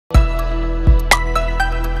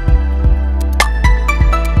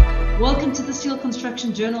welcome to the Steel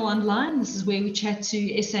Construction Journal Online. This is where we chat to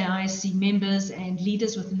SAISC members and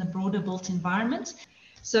leaders within the broader built environment.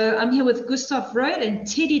 So I'm here with Gustav Rohde and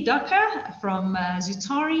Teddy Daka from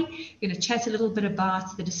Zutari. We're going to chat a little bit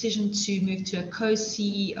about the decision to move to a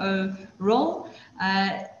co-CEO role.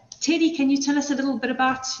 Teddy, can you tell us a little bit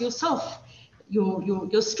about yourself,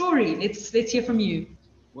 your story? Let's hear from you.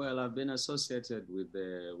 Well, I've been associated with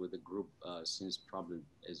the group since probably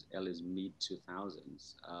as early as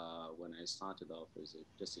mid-2000s. When I started off as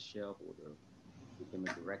just a shareholder, became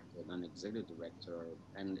a director, then executive director,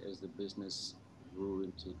 and as the business grew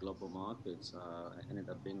into global markets, I ended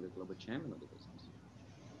up being the global chairman of the business.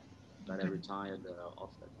 But I retired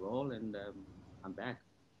off that role, and I'm back.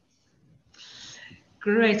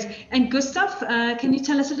 Great. And Gustav, can you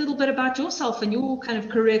tell us a little bit about yourself and your kind of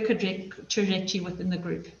career trajectory within the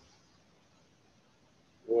group?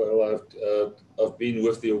 Well, I've been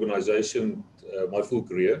with the organization my full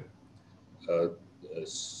career, so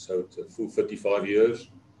it's a full 35 years.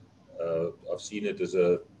 I've seen it as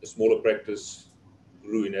a smaller practice,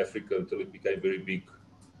 grew in Africa until it became very big,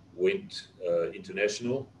 went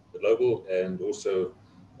international, global, and also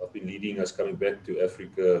I've been leading us coming back to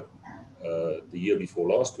Africa the year before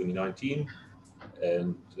last, 2019,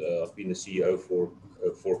 and I've been the CEO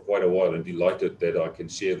for quite a while, and delighted that I can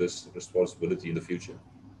share this responsibility in the future.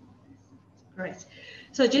 Great.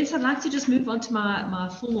 So, gents, I'd like to just move on to my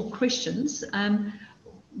formal questions.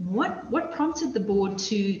 What prompted the board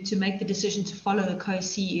to make the decision to follow the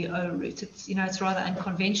co-CEO route? It's rather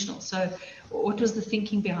unconventional. So, what was the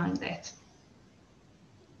thinking behind that?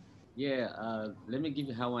 Yeah, let me give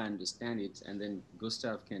you how I understand it, and then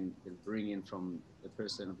Gustav can bring in from the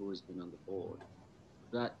person who has been on the board.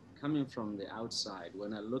 But coming from the outside,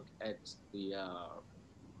 when I look at the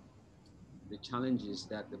challenges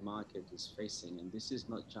that the market is facing, and this is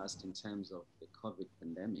not just in terms of the COVID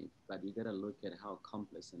pandemic, but you got to look at how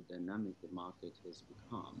complex and dynamic the market has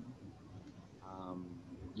become.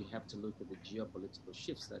 You have to look at the geopolitical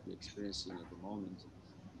shifts that we're experiencing at the moment.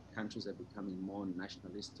 Countries are becoming more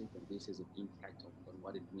nationalistic, and this has an impact on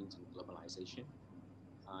what it means in globalization.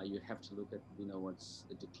 You have to look at, what's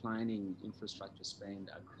the declining infrastructure spend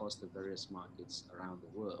across the various markets around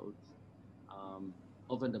the world.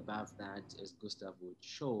 Over and above that, as Gustav would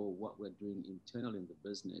show, what we're doing internally in the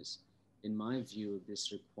business, in my view,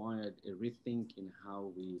 this required a rethink in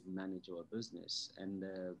how we manage our business. And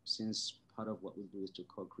since part of what we do is to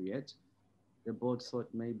co-create, the board thought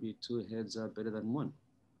maybe two heads are better than one.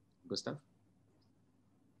 Gustav?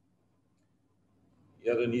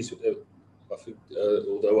 Yeah, Denise, I think,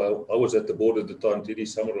 although I was at the board at the time,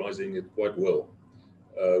 Teddy's summarizing it quite well.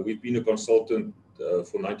 We've been a consultant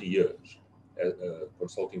for 90 years, a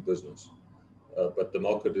consulting business, but the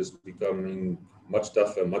market is becoming much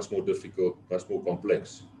tougher, much more difficult, much more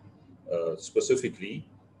complex. Specifically,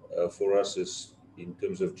 for us is in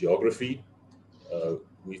terms of geography,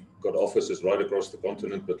 we've got offices right across the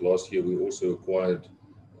continent, but last year we also acquired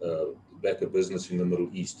back a business in the Middle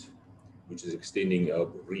East, which is extending our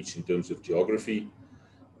reach in terms of geography.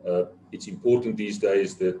 It's important these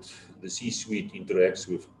days that the C-suite interacts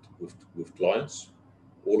with clients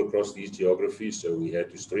all across these geographies, so we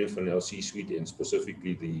had to strengthen our C-suite and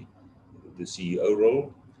specifically the CEO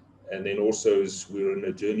role. And then also we're in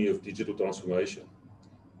a journey of digital transformation,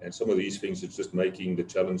 and some of these things are just making the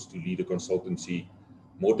challenge to lead a consultancy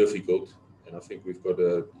more difficult, and I think we've got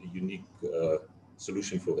a unique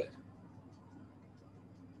solution for that.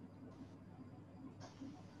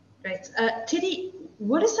 Great. Teddy,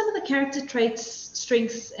 what are some of the character traits,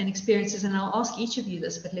 strengths, and experiences? And I'll ask each of you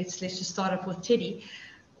this, but let's just start off with Teddy.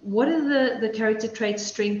 What are the character traits,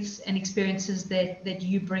 strengths, and experiences that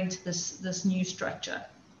you bring to this new structure?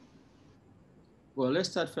 Well, let's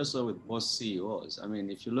start first of all with both CEOs. I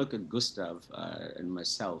mean, if you look at Gustav and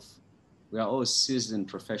myself, we are all seasoned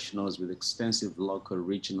professionals with extensive local,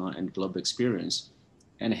 regional, and global experience,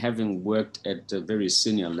 and having worked at very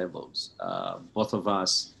senior levels. Both of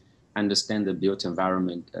us understand the built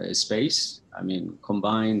environment space. I mean,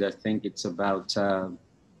 combined, I think it's about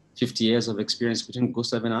 50 years of experience between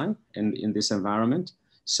Gustav and I in this environment.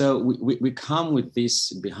 So we come with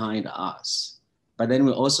this behind us, but then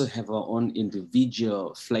we also have our own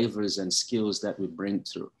individual flavors and skills that we bring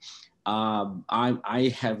through.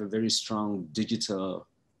 I have a very strong digital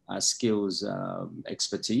skills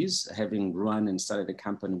expertise, having run and started a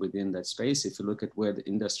company within that space. If you look at where the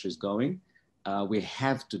industry is going, we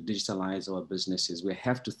have to digitalize our businesses. We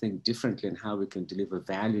have to think differently in how we can deliver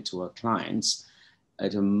value to our clients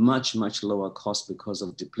at a much, much lower cost because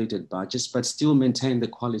of depleted budgets, but still maintain the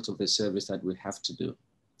quality of the service that we have to do.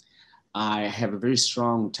 I have a very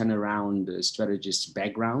strong turnaround strategist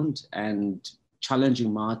background, and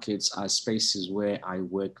challenging markets are spaces where I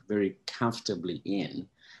work very comfortably in.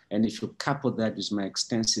 And if you couple that with my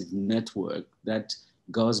extensive network that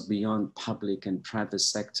goes beyond public and private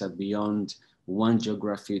sector, beyond one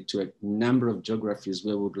geography to a number of geographies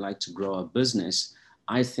where we would like to grow our business,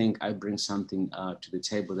 I think I bring something to the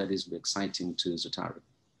table that is exciting to Zutari.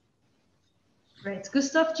 Great.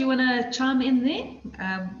 Gustav, do you want to chime in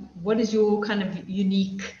there? What is your kind of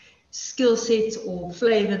unique skill set or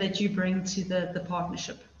flavor that you bring to the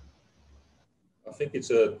partnership? I think it's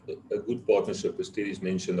a good partnership, as Teddy's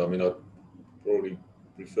mentioned. I mean, I probably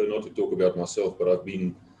prefer not to talk about myself, but I've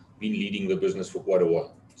been leading the business for quite a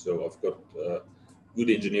while. So I've got good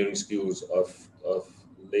engineering skills. I've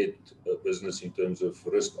led a business in terms of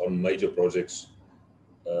risk on major projects.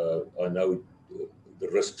 I know the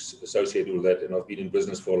risks associated with that, and I've been in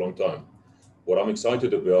business for a long time. What I'm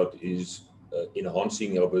excited about is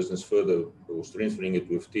enhancing our business further or strengthening it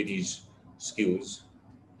with Teddy's skills.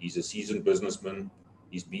 He's a seasoned businessman.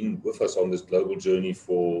 He's been with us on this global journey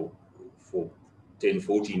for 10,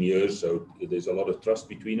 14 years, so there's a lot of trust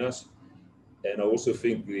between us. And I also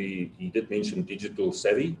think he did mention digital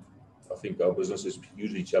savvy. I think our business is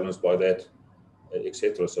hugely challenged by that,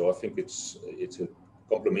 etc. So I think it's a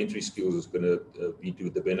complementary skills is going to be to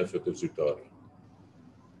the benefit of Zutari.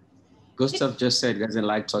 Gustav just said he doesn't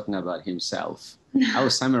like talking about himself. I will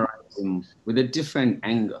summarize him with a different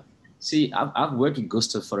angle. See, I've worked with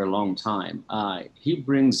Gustav for a long time. He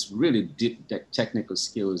brings really deep technical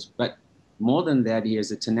skills, but more than that, he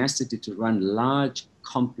has a tenacity to run large,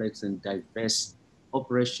 complex, and diverse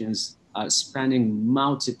operations spanning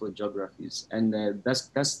multiple geographies. And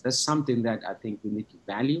that's something that I think we need to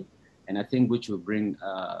value, and I think which will bring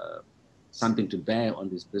something to bear on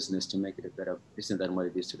this business to make it a better business than what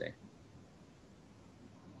it is today.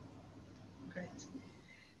 Great.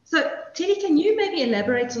 So, Teddy, can you maybe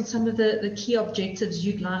elaborate on some of the key objectives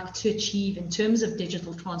you'd like to achieve in terms of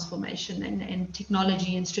digital transformation and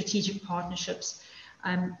technology and strategic partnerships,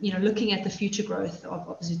 looking at the future growth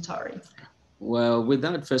of Zutari? Well,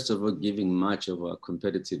 without first of all giving much of our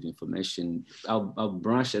competitive information, I'll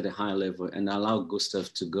brush at a high level and allow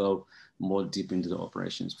Gustav to go more deep into the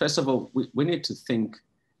operations. First of all, we need to think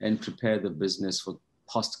and prepare the business for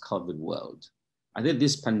post-COVID world. I think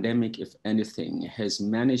this pandemic, if anything, has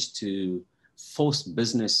managed to force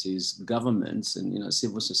businesses, governments, and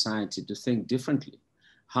civil society to think differently.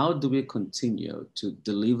 How do we continue to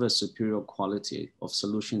deliver superior quality of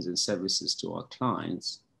solutions and services to our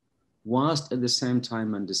clients, whilst at the same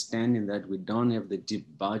time understanding that we don't have the deep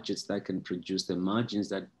budgets that can produce the margins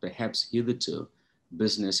that perhaps hitherto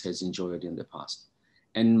business has enjoyed in the past?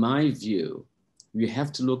 In my view, we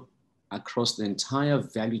have to look across the entire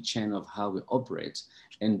value chain of how we operate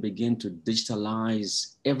and begin to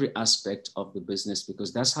digitalize every aspect of the business,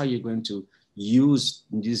 because that's how you're going to use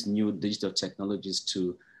these new digital technologies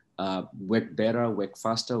to work better, work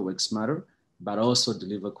faster, work smarter, but also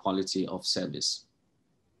deliver quality of service.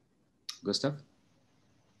 Gustav?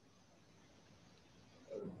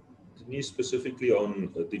 Me specifically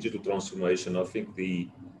on digital transformation, I think the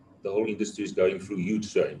whole industry is going through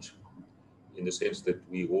huge change, in the sense that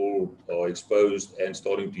we all are exposed and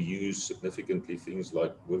starting to use significantly things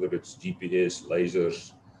like whether it's GPS,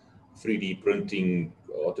 lasers, 3D printing,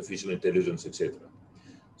 artificial intelligence, etc.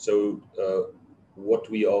 So what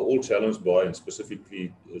we are all challenged by, and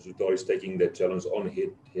specifically Zutari is taking that challenge on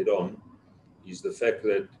head on, is the fact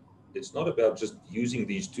that it's not about just using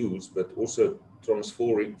these tools, but also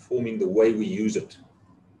transforming the way we use it,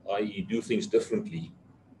 i.e. do things differently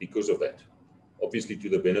because of that. Obviously to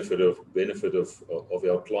the benefit of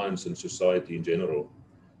our clients and society in general.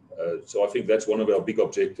 So I think that's one of our big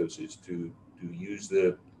objectives, is to use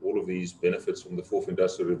all of these benefits from the fourth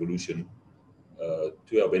industrial revolution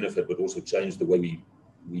to our benefit, but also change the way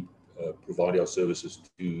we provide our services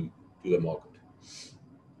to the market.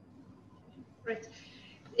 Great.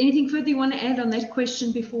 Anything further you want to add on that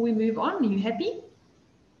question before we move on? Are you happy?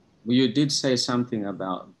 Well, you did say something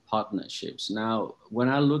about partnerships. Now, when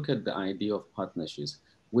I look at the idea of partnerships,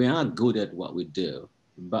 we are good at what we do,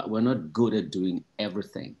 but we're not good at doing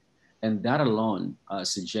everything. And that alone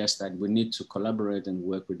suggests that we need to collaborate and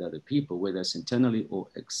work with other people, whether it's internally or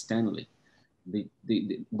externally.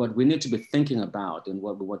 What we need to be thinking about, and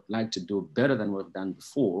what we would like to do better than we've done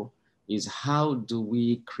before, is how do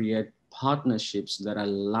we create partnerships that are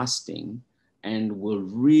lasting and will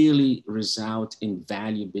really result in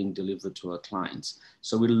value being delivered to our clients.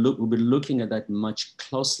 So we'll be looking at that much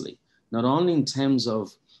closely, not only in terms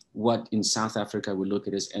of what in South Africa we look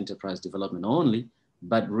at as enterprise development only,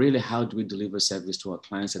 but really how do we deliver service to our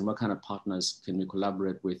clients and what kind of partners can we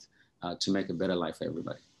collaborate with to make a better life for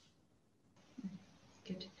everybody.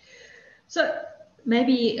 Good. So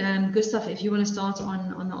maybe, Gustav, if you want to start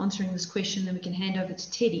on answering this question, then we can hand over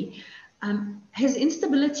to Teddy. Has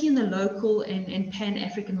instability in the local and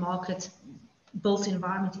Pan-African market built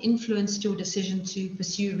environment influenced your decision to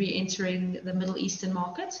pursue re-entering the Middle Eastern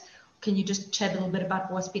market? Can you just chat a little bit about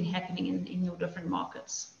what's been happening in your different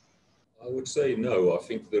markets? I would say no. I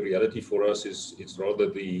think the reality for us is it's rather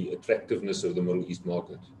the attractiveness of the Middle East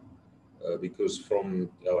market. Because from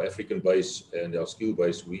our African base and our skill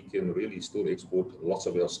base, we can really still export lots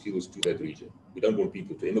of our skills to that region. We don't want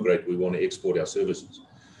people to immigrate, we want to export our services.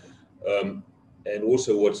 And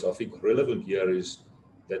also what's I think relevant here is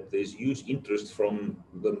that there's huge interest from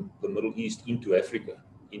the Middle East into Africa,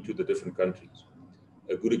 into the different countries.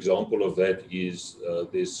 A good example of that is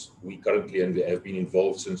we currently and we have been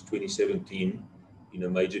involved since 2017 in a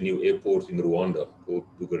major new airport in Rwanda called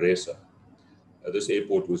Bugaresa. This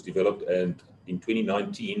airport was developed, and in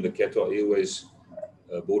 2019, the Qatar Airways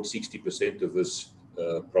bought 60% of this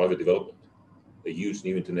private development, a huge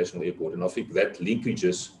new international airport. And I think that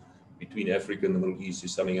linkages between Africa and the Middle East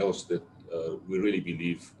is something else that we really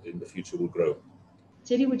believe in the future will grow.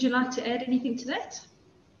 Teddy, would you like to add anything to that?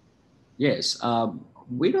 Yes,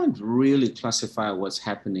 we don't really classify what's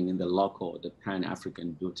happening in the local, the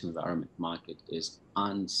Pan-African built environment market as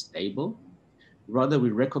unstable. Rather, we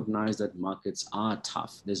recognize that markets are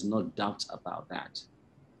tough. There's no doubt about that.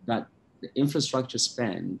 But the infrastructure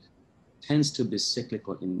spend tends to be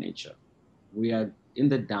cyclical in nature. We are in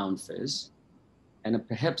the down phase and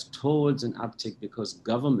perhaps towards an uptick because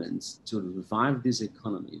governments, to revive these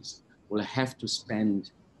economies, will have to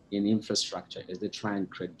spend in infrastructure as they try and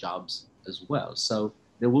create jobs as well. So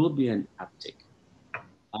there will be an uptick.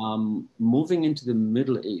 Moving into the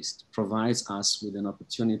Middle East provides us with an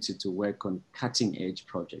opportunity to work on cutting edge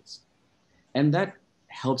projects. And that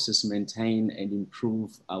helps us maintain and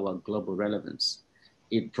improve our global relevance.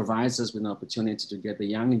 It provides us with an opportunity to get the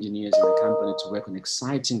young engineers in the company to work on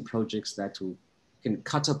exciting projects that can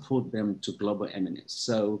catapult them to global eminence.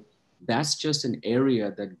 So that's just an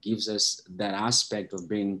area that gives us that aspect of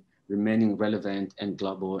remaining relevant and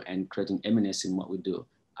global and creating eminence in what we do,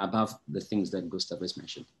 above the things that Gustav has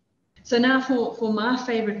mentioned. So now for my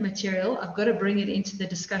favorite material, I've got to bring it into the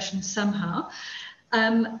discussion somehow.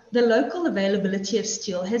 The local availability of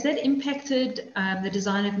steel, has that impacted the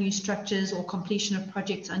design of new structures or completion of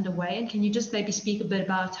projects underway? And can you just maybe speak a bit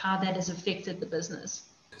about how that has affected the business?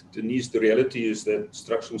 Denise, the reality is that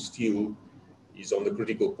structural steel is on the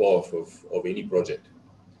critical path of any project.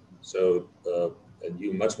 So, and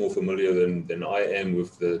you're much more familiar than I am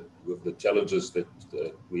with the challenges that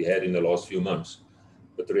we had in the last few months.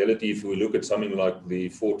 But the reality, if we look at something like the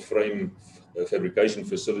Fort Frame fabrication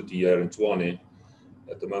facility here in Tshwane,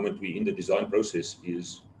 at the moment we're in the design process,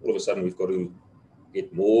 is all of a sudden we've got to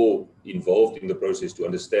get more involved in the process to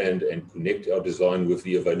understand and connect our design with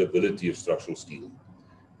the availability of structural steel.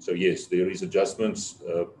 So yes, there is adjustments.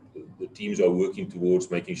 The teams are working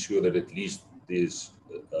towards making sure that at least there's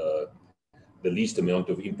the least amount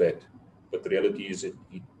of impact. But the reality is it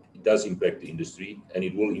does impact the industry, and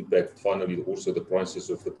it will impact finally also the prices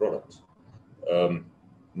of the products.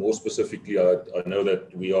 More specifically, I know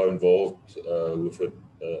that we are involved with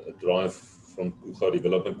a drive from Kucha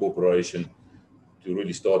Development Corporation to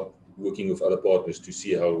really start working with other partners to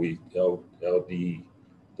see how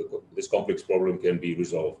this complex problem can be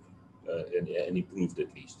resolved and improved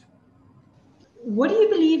at least. What do you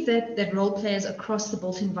believe that role players across the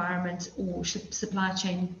built environment or supply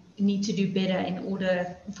chain need to do better in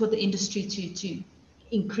order for the industry to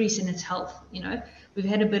increase in its health? You know, we've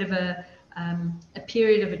had a bit of a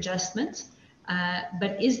period of adjustment,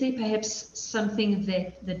 but is there perhaps something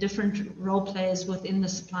that the different role players within the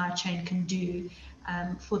supply chain can do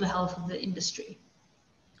for the health of the industry?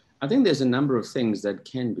 I think there's a number of things that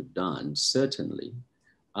can be done, certainly.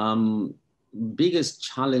 Biggest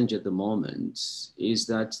challenge at the moment is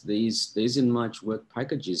that there isn't much work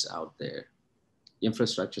packages out there.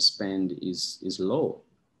 Infrastructure spend is low.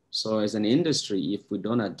 So as an industry, if we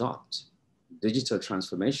don't adopt digital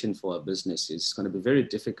transformation for our business, it's going to be very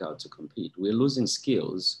difficult to compete. We're losing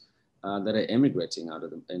skills that are emigrating out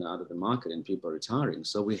of the market, and people are retiring.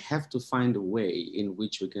 So we have to find a way in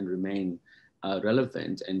which we can remain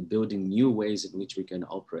relevant and building new ways in which we can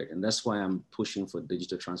operate. And that's why I'm pushing for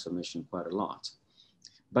digital transformation quite a lot.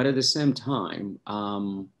 But at the same time,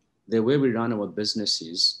 the way we run our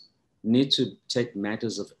businesses need to take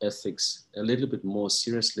matters of ethics a little bit more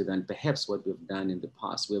seriously than perhaps what we've done in the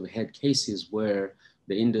past. We've had cases where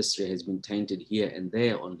the industry has been tainted here and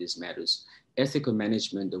there on these matters. ethical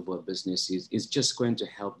management of our businesses is just going to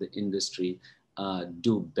help the industry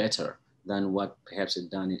do better than what perhaps it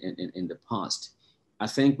done in the past. I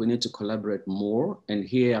think we need to collaborate more. And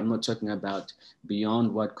here I'm not talking about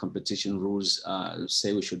beyond what competition rules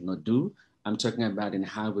say we should not do. I'm talking about in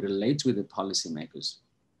how we relate with the policymakers.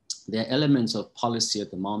 There are elements of policy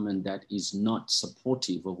at the moment that is not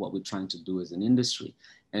supportive of what we're trying to do as an industry.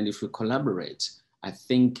 And if we collaborate, I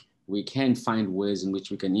think we can find ways in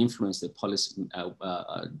which we can influence the policy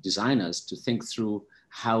designers to think through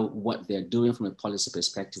how what they're doing from a policy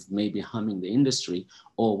perspective may be harming the industry,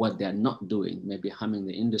 or what they're not doing may be harming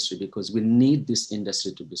the industry, because we need this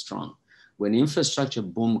industry to be strong. When infrastructure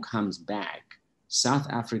boom comes back, South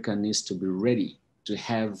Africa needs to be ready to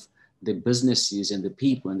have the businesses and the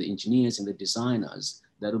people and the engineers and the designers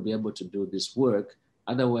that will be able to do this work.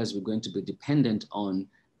 Otherwise, we're going to be dependent on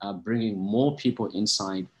bringing more people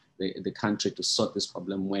inside the country to sort this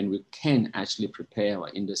problem, when we can actually prepare our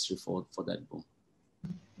industry for that boom.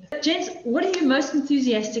 Gents, what are you most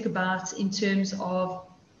enthusiastic about in terms of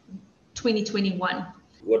 2021?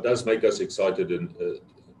 What does make us excited, and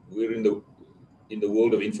we're in the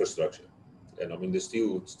world of infrastructure, and I mean the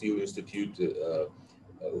Steel Institute,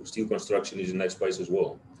 steel construction is in that space as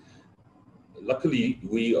well. Luckily,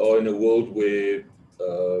 we are in a world where,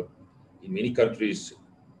 in many countries,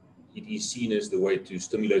 it is seen as the way to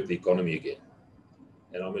stimulate the economy again.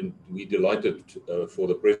 And I mean, we're delighted for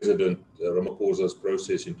the President Ramaphosa's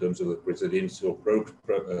process in terms of the presidential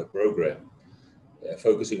program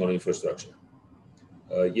focusing on infrastructure.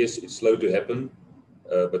 Yes, it's slow to happen,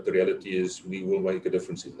 but the reality is we will make a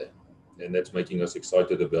difference in that. And that's making us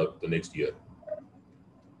excited about the next year.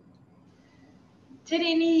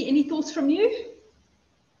 Teddy, any thoughts from you?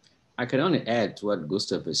 I can only add to what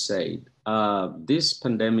Gustav has said. This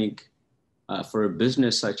pandemic, for a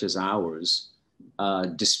business such as ours,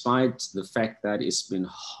 despite the fact that it's been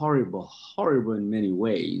horrible in many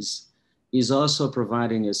ways, is also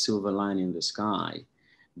providing a silver lining in the sky,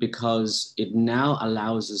 because it now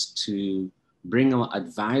allows us to bring our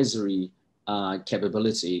advisory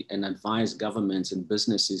capability and advise governments and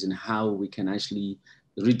businesses in how we can actually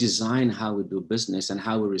redesign how we do business and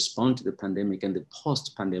how we respond to the pandemic and the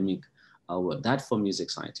post-pandemic world. That for me is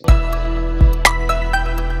exciting.